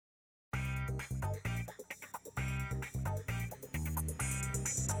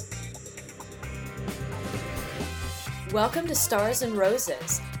Welcome to Stars and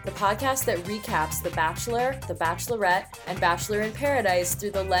Roses, the podcast that recaps The Bachelor, The Bachelorette, and Bachelor in Paradise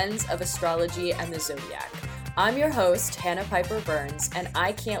through the lens of astrology and the zodiac. I'm your host, Hannah Piper Burns, and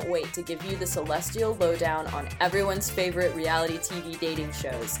I can't wait to give you the celestial lowdown on everyone's favorite reality TV dating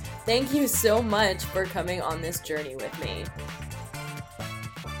shows. Thank you so much for coming on this journey with me.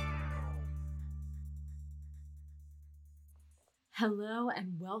 Hello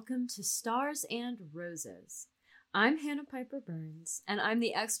and welcome to Stars and Roses. I'm Hannah Piper Burns, and I'm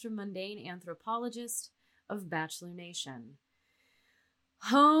the extra mundane anthropologist of Bachelor Nation.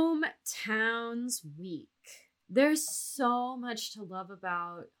 Hometowns Week. There's so much to love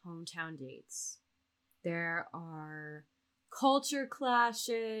about hometown dates. There are culture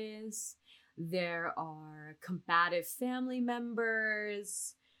clashes, there are combative family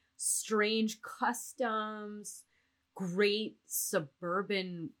members, strange customs, great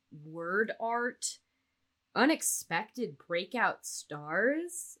suburban word art, unexpected breakout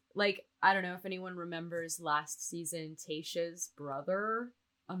stars. Like, I don't know if anyone remembers last season, Tayshia's brother,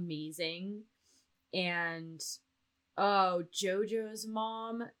 amazing. And, JoJo's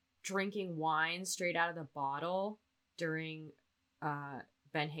mom drinking wine straight out of the bottle during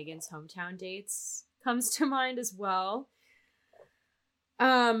Ben Higgins' hometown dates comes to mind as well.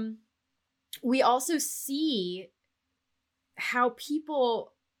 We also see how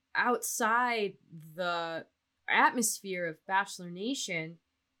people outside the atmosphere of Bachelor Nation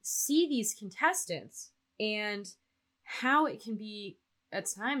see these contestants and how it can be at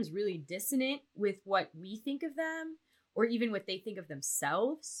times really dissonant with what we think of them or even what they think of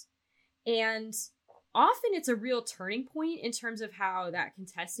themselves. And often it's a real turning point in terms of how that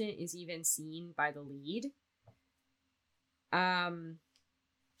contestant is even seen by the lead. I'm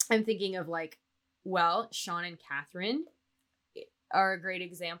thinking of Sean and Catherine are a great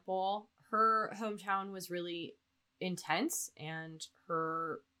example. Her hometown was really intense, and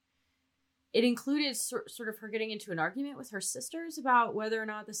it included sort of her getting into an argument with her sisters about whether or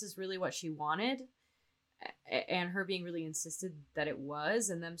not this is really what she wanted, and her being really insistent that it was,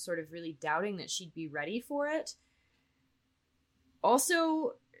 and them sort of really doubting that she'd be ready for it.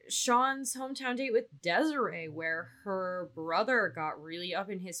 Also, Sean's hometown date with Desiree, where her brother got really up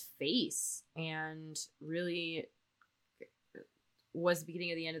in his face and really was the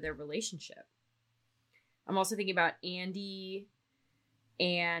beginning of the end of their relationship. I'm also thinking about Andy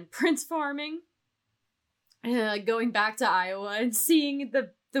and Prince Farming, going back to Iowa and seeing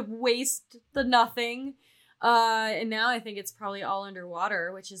the waste, the nothing. And now I think it's probably all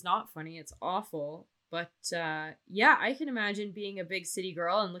underwater, which is not funny. It's awful. But yeah, I can imagine being a big city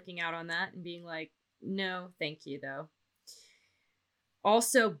girl and looking out on that and being like, no, thank you, though.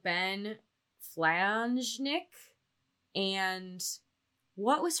 Also, Ben Flangenick and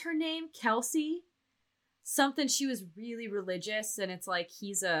what was her name? Kelsey? Something, she was really religious, and it's like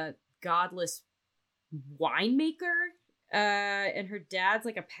he's a godless winemaker, and her dad's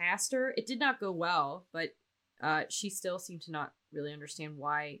like a pastor. It did not go well, but she still seemed to not really understand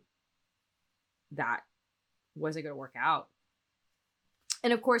why that wasn't going to work out.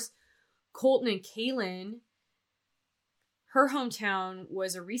 And of course, Colton and Kaylin, her hometown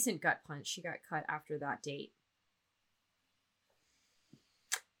was a recent gut punch. She got cut after that date.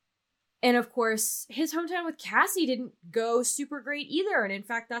 And of course, his hometown with Cassie didn't go super great either. And in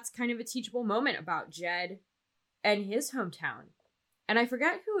fact, that's kind of a teachable moment about Jed and his hometown. And I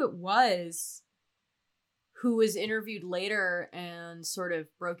forget who it was who was interviewed later and sort of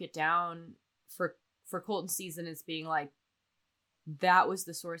broke it down for Colton's season as being like, that was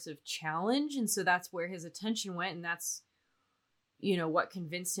the source of challenge. And so that's where his attention went. And that's, what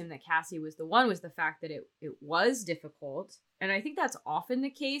convinced him that Cassie was the one, was the fact that it was difficult. And I think that's often the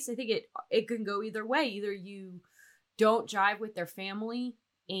case. I think it can go either way. Either you don't jive with their family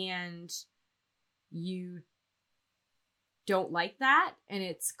and you don't like that and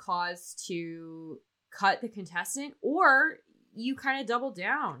it's cause to cut the contestant, or you kind of double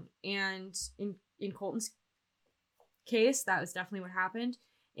down. And in Colton's case, that was definitely what happened.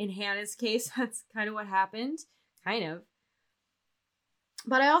 In Hannah's case, that's kind of what happened. Kind of.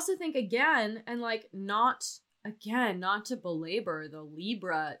 But I also think, again, and not to belabor the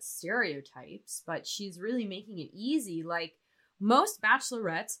Libra stereotypes, but she's really making it easy. Like, most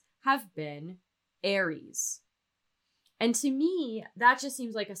bachelorettes have been Aries. And to me, that just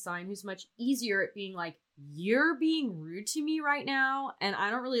seems like a sign who's much easier at being like, you're being rude to me right now, and I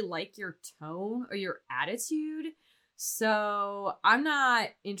don't really like your tone or your attitude. So I'm not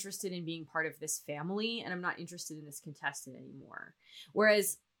interested in being part of this family, and I'm not interested in this contestant anymore.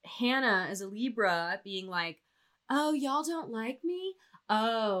 Whereas Hannah, as a Libra, being like, oh, y'all don't like me?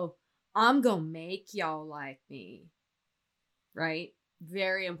 Oh, I'm gonna make y'all like me. right?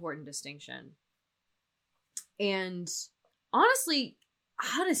 Very important distinction. And honestly,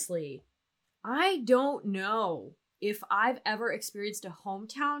 I don't know if I've ever experienced a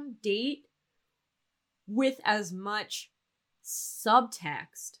hometown date with as much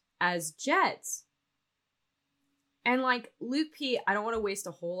subtext as Jed's. And like Luke P, I don't want to waste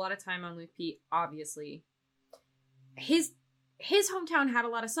a whole lot of time on Luke P, obviously. His hometown had a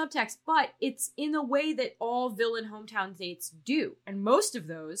lot of subtext, but it's in the way that all villain hometown dates do. And most of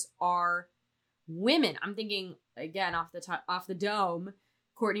those are women. I'm thinking, again, off the dome,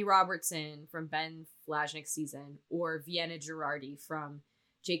 Courtney Robertson from Ben Flajnik's season, or Vienna Girardi from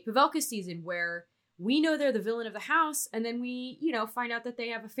Jake Pavelka's season, where we know they're the villain of the house, and then we, find out that they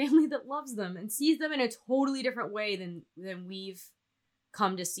have a family that loves them and sees them in a totally different way than we've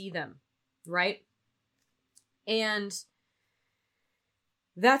come to see them, right? And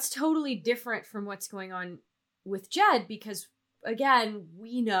that's totally different from what's going on with Jed, because, again,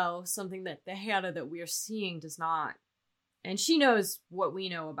 we know something that the Hannah that we are seeing does not. And she knows what we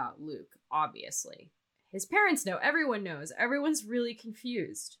know about Luke, obviously. His parents know. Everyone knows. Everyone's really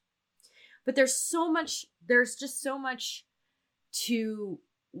confused. But there's just so much to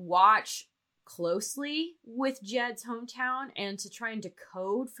watch closely with Jed's hometown and to try and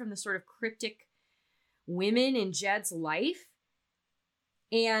decode from the sort of cryptic women in Jed's life.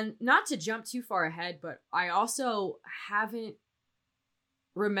 And not to jump too far ahead, but I also haven't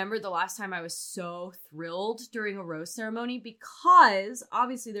remembered the last time I was so thrilled during a rose ceremony, because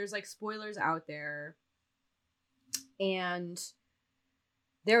obviously there's like spoilers out there. And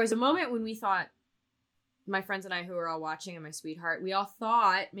there was a moment when we thought, my friends and I who were all watching and my sweetheart, we all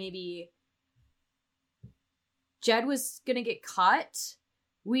thought maybe Jed was going to get cut.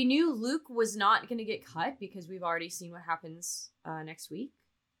 We knew Luke was not going to get cut because we've already seen what happens next week.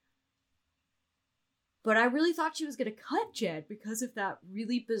 But I really thought she was going to cut Jed because of that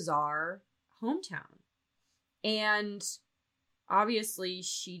really bizarre hometown. And obviously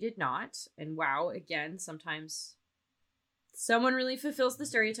she did not. And wow, again, sometimes someone really fulfills the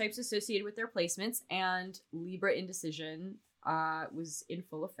stereotypes associated with their placements, and Libra indecision was in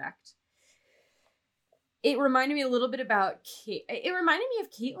full effect. It reminded me a little bit about it reminded me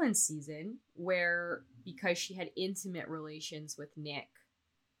of Caitlyn's season, where because she had intimate relations with Nick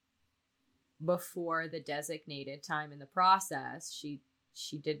before the designated time in the process, she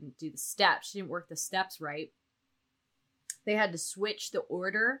didn't do the steps. She didn't work the steps right. They had to switch the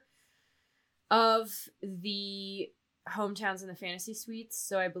order of the hometowns in the fantasy suites.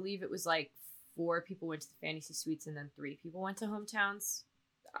 So I believe it was like 4 people went to the fantasy suites and then 3 people went to hometowns.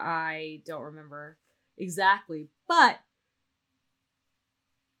 I don't remember exactly, but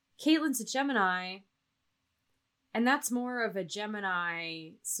Caitlyn's a Gemini, and that's more of a Gemini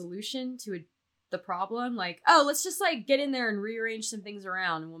solution to the problem. Like, oh, let's just like get in there and rearrange some things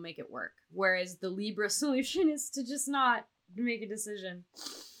around and we'll make it work. Whereas the Libra solution is to just not make a decision.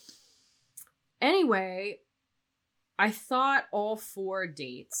 Anyway, I thought all 4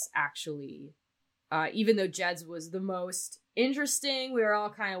 dates, actually, even though Jed's was the most interesting, we were all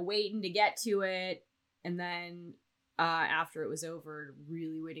kind of waiting to get to it. And then after it was over,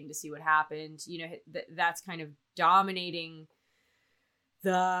 really waiting to see what happened. That's kind of dominating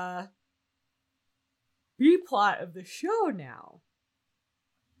the B-plot of the show now.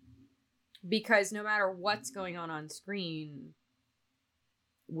 Because no matter what's going on screen,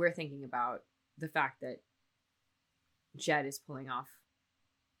 we're thinking about the fact that Jed is pulling off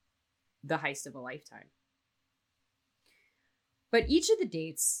the heist of a lifetime. But each of the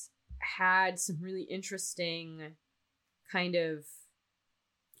dates had some really interesting kind of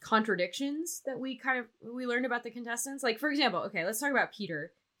contradictions that we learned about the contestants. Like, for example, okay, let's talk about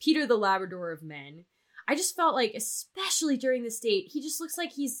Peter the Labrador of men. I just felt like, especially during this date, he just looks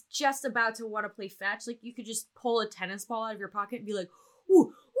like he's just about to want to play fetch. Like, you could just pull a tennis ball out of your pocket and be like,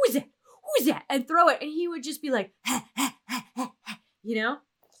 ooh, who's that? Who's that? And throw it. And he would just be like, ha, ha, ha, ha, ha.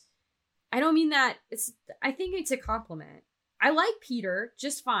 I don't mean that. I think it's a compliment. I like Peter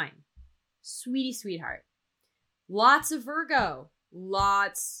just fine. Sweetie sweetheart. Lots of Virgo.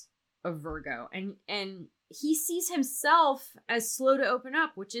 And he sees himself as slow to open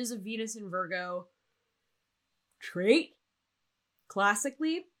up, which is a Venus in Virgo trait,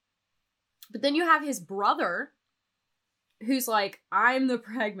 classically. But then you have his brother, who's like, I'm the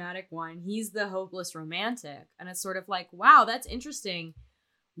pragmatic one. He's the hopeless romantic. And it's sort of like, wow, that's interesting.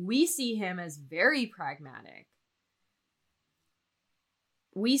 We see him as very pragmatic.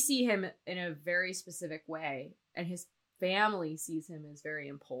 We see him in a very specific way. And his family sees him as very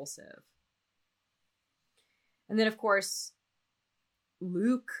impulsive. And then, of course,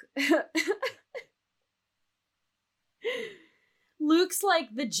 Luke. Luke's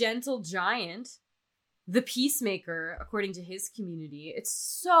like the gentle giant, the peacemaker, according to his community. It's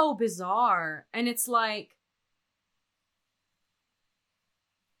so bizarre. And it's like,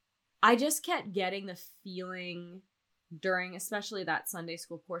 I just kept getting the feeling during especially that Sunday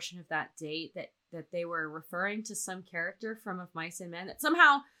school portion of that date that they were referring to some character from Of Mice and Men, that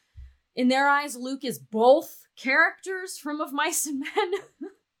somehow in their eyes Luke is both characters from Of Mice and Men.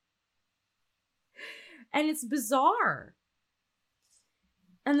 And it's bizarre.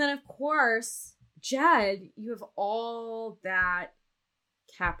 And then of course Jed, you have all that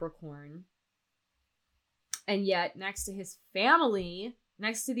Capricorn, and yet next to his family,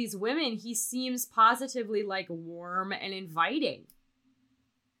 next to these women, he seems positively like warm and inviting.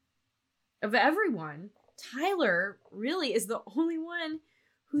 Of everyone, Tyler really is the only one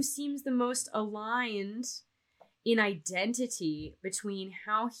who seems the most aligned in identity between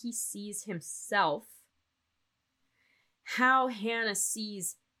how he sees himself, how Hannah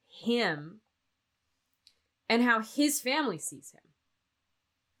sees him, and how his family sees him.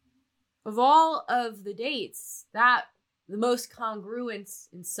 Of all of the dates, that the most congruence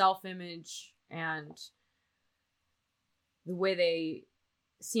in self-image and the way they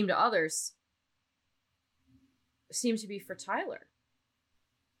seem to others seem to be for Tyler.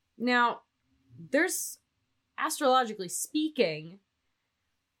 Now, there's, astrologically speaking,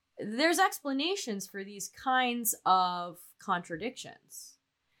 there's explanations for these kinds of contradictions.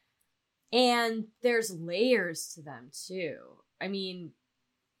 And there's layers to them too. I mean,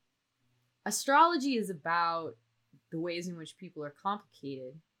 astrology is about the ways in which people are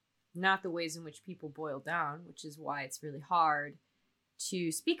complicated, not the ways in which people boil down, which is why it's really hard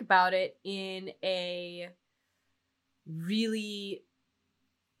to speak about it in a really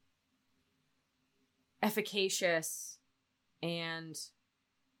efficacious and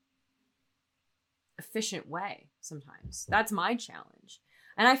efficient way sometimes. That's my challenge.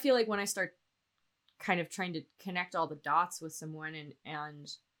 And I feel like when I start kind of trying to connect all the dots with someone and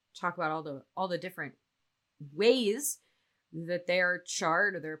talk about all the different ways that their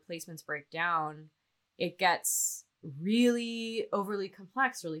chart or their placements break down, it gets really overly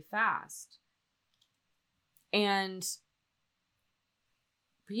complex really fast. And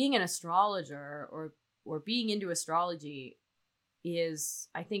being an astrologer or being into astrology is,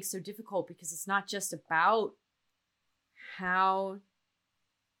 I think, so difficult because it's not just about how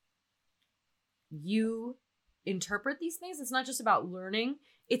you interpret these things. It's not just about learning.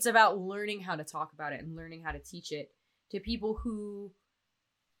 It's about learning how to talk about it and learning how to teach it to people who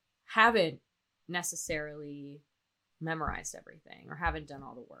haven't necessarily memorized everything or haven't done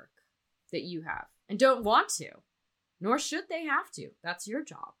all the work that you have and don't want to, nor should they have to. That's your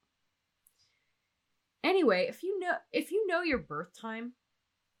job. Anyway, if you know your birth time,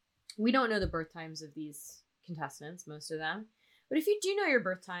 we don't know the birth times of these contestants, most of them, but if you do know your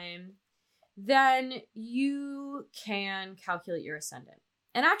birth time, then you can calculate your ascendant.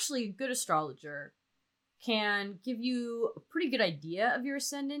 And actually, a good astrologer can give you a pretty good idea of your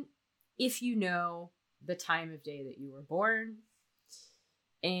ascendant if you know the time of day that you were born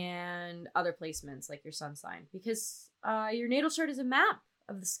and other placements like your sun sign, because your natal chart is a map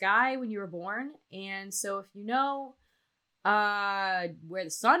of the sky when you were born. And so if you know where the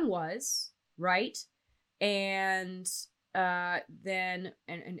sun was, right, and then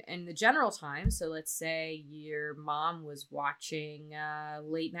and the general time, so let's say your mom was watching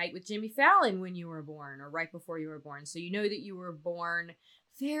Late Night with Jimmy Fallon when you were born or right before you were born, so you know that you were born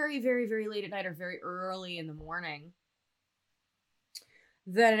very, very, very late at night or very early in the morning,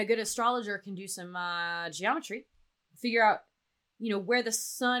 then a good astrologer can do some geometry, figure out, where the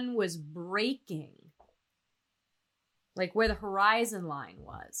sun was breaking, like where the horizon line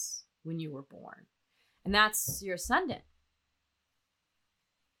was when you were born. And that's your ascendant.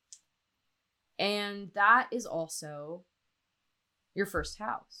 And that is also your first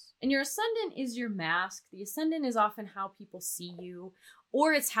house. And your ascendant is your mask. The ascendant is often how people see you,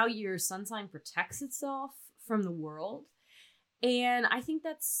 or it's how your sun sign protects itself from the world. And I think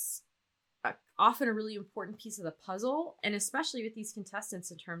that's often a really important piece of the puzzle, and especially with these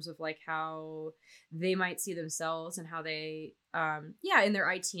contestants in terms of like how they might see themselves and how they in their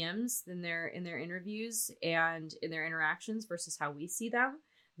ITMs, in their interviews and in their interactions versus how we see them.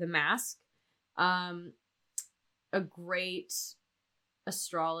 The mask, a great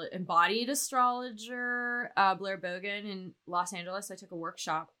embodied astrologer, Blair Bogan in Los Angeles. I took a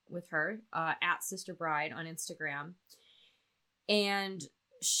workshop with her at Sister Bride on Instagram, and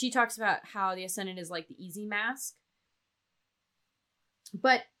she talks about how the ascendant is like the easy mask.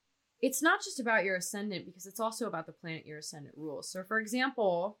 But it's not just about your ascendant, because it's also about the planet your ascendant rules. So for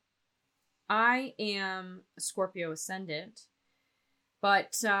example, I am a Scorpio ascendant,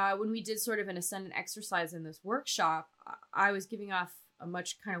 But when we did sort of an ascendant exercise in this workshop, I was giving off a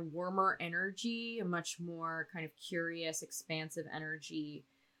much kind of warmer energy, a much more kind of curious, expansive energy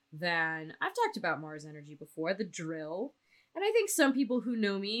than I've talked about Mars energy before, the drill. And I think some people who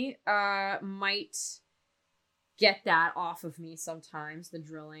know me might get that off of me sometimes, the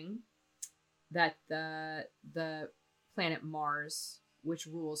drilling that the planet Mars, which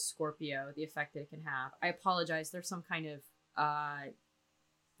rules Scorpio, the effect that it can have. I apologize. There's some kind of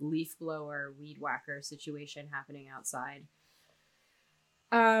leaf blower, weed whacker situation happening outside.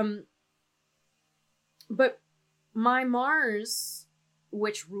 But my Mars,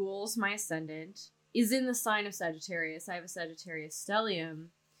 which rules my ascendant, is in the sign of Sagittarius. I have a Sagittarius stellium.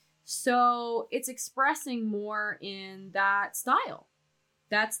 So it's expressing more in that style.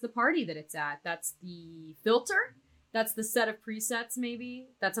 That's the party that it's at. That's the filter. That's the set of presets, maybe.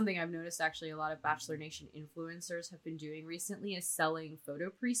 That's something I've noticed actually a lot of Bachelor Nation influencers have been doing recently, is selling photo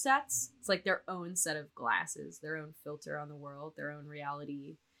presets. It's like their own set of glasses, their own filter on the world, their own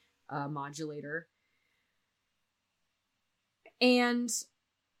reality modulator. And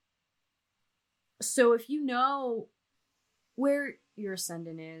so if you know where your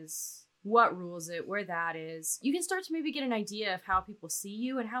ascendant is, what rules it, where that is, you can start to maybe get an idea of how people see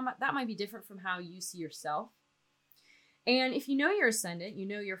you and how that might be different from how you see yourself. And if you know your ascendant, you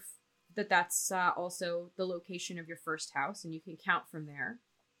know that's also the location of your first house, and you can count from there.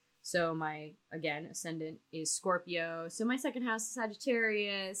 So my, again, ascendant is Scorpio. So my second house is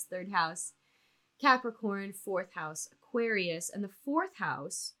Sagittarius, third house Capricorn, fourth house Aquarius, and the fourth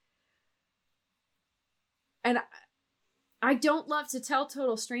house. And I don't love to tell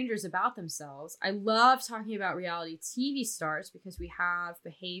total strangers about themselves. I love talking about reality TV stars because we have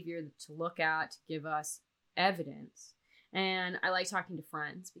behavior to look at to give us evidence. And I like talking to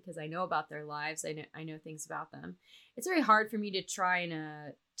friends because I know about their lives. I know things about them. It's very hard for me to try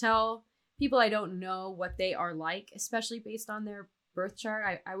and tell people I don't know what they are like, especially based on their birth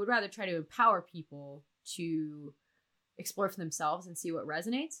chart. I would rather try to empower people to explore for themselves and see what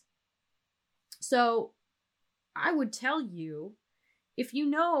resonates. So I would tell you, if you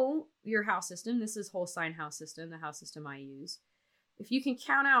know your house system, this is whole sign house system, the house system I use. If you can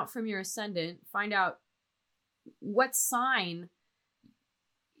count out from your ascendant, find out what sign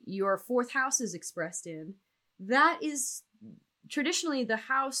your fourth house is expressed in, that is traditionally the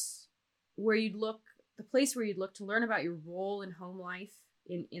house where you'd look, the place where you'd look to learn about your role in home life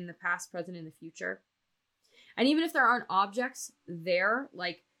in the past, present, and the future. And even if there aren't objects there,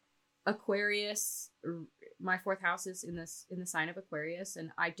 like Aquarius, my fourth house is in the sign of Aquarius,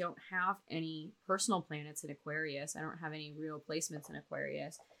 and I don't have any personal planets in Aquarius. I don't have any real placements in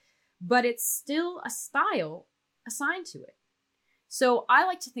Aquarius, but it's still a style assigned to it. So I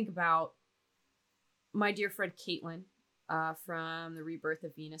like to think about my dear friend Caitlin from the Rebirth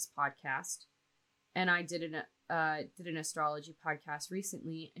of Venus podcast, and I did an astrology podcast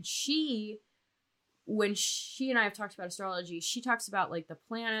recently, and when she and I have talked about astrology, she talks about like the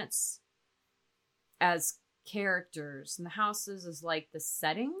planets as characters and the houses as like the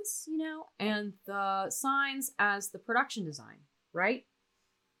settings, and the signs as the production design, right?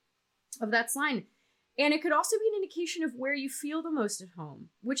 Of that sign. And it could also be an indication of where you feel the most at home,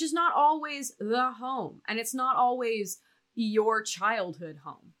 which is not always the home. And it's not always your childhood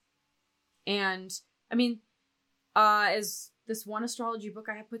home. And I mean, as this one astrology book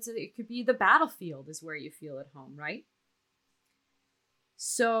I have puts it, it could be the battlefield is where you feel at home, right?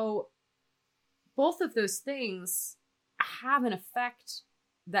 So both of those things have an effect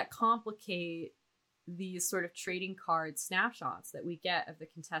that complicate these sort of trading card snapshots that we get of the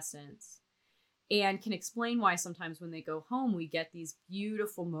contestants, and can explain why sometimes when they go home, we get these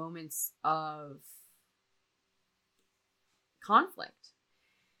beautiful moments of conflict.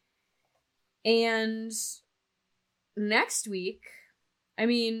 And next week, I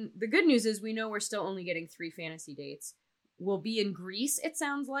mean, the good news is we know we're still only getting 3 fantasy dates. We'll be in Greece, it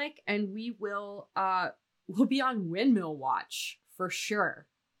sounds like, and we'll be on Windmill Watch for sure.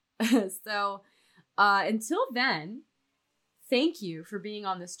 So until then, thank you for being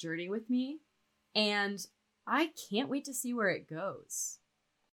on this journey with me, and I can't wait to see where it goes.